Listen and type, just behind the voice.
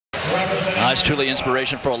It's truly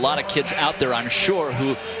inspiration for a lot of kids out there, I'm sure,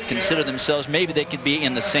 who consider themselves maybe they could be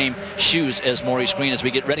in the same shoes as Maurice Greene as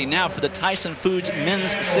we get ready now for the Tyson Foods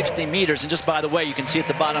men's 60 meters. And just by the way, you can see at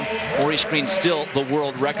the bottom, Maurice Greene still the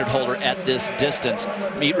world record holder at this distance.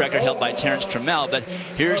 Meet record held by Terrence Trammell. But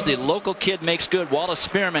here's the local kid makes good, Wallace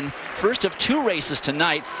Spearmon. First of 2 races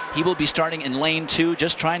tonight. He will be starting in lane 2,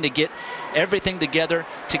 just trying to get everything together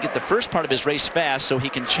to get the first part of his race fast so he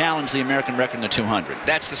can challenge the American record in the 200.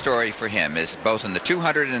 That's the story for him, is both in the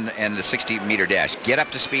 200 and the 60-meter dash. Get up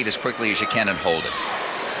to speed as quickly as you can and hold it.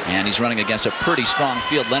 And he's running against a pretty strong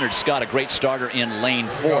field. Leonard Scott, a great starter in lane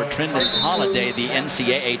 4. Trindon Holliday, the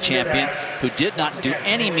NCAA champion, who did not do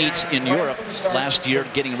any meets in Europe last year,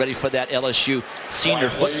 getting ready for that LSU senior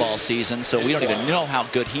football season. So we don't even know how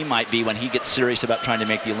good he might be when he gets serious about trying to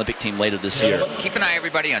make the Olympic team later this year. Keep an eye,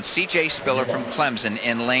 everybody, on C.J. Spiller from Clemson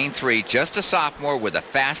in lane 3, just a sophomore with the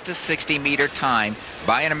fastest 60-meter time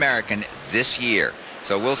by an American this year.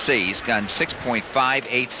 So we'll see. He's gone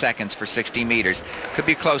 6.58 seconds for 60 meters. Could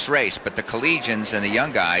be a close race, but the collegians and the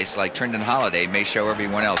young guys like Trindon Holliday may show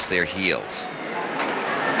everyone else their heels.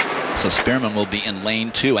 So Spearmon will be in lane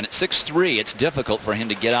 2, and at 6'3", it's difficult for him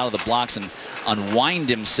to get out of the blocks and unwind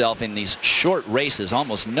himself in these short races.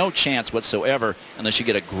 Almost no chance whatsoever unless you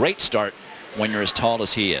get a great start when you're as tall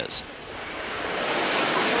as he is.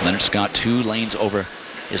 Leonard Scott, 2 lanes over,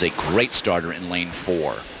 is a great starter in lane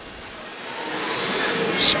 4.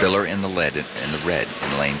 Spiller in the red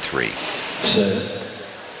in lane 3. And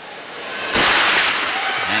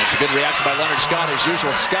it's a good reaction by Leonard Scott as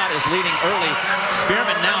usual. Scott is leading early.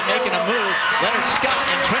 Spearmon now making a move. Leonard Scott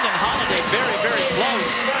and Trindon Holliday very, very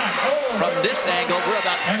close. From this angle, we're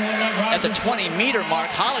about at the 20-meter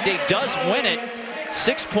mark. Holliday does win it.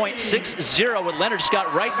 6.60 with Leonard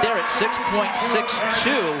Scott right there at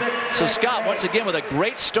 6.62. So Scott once again with a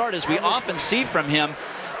great start, as we often see from him,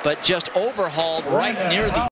 but just overhauled right near the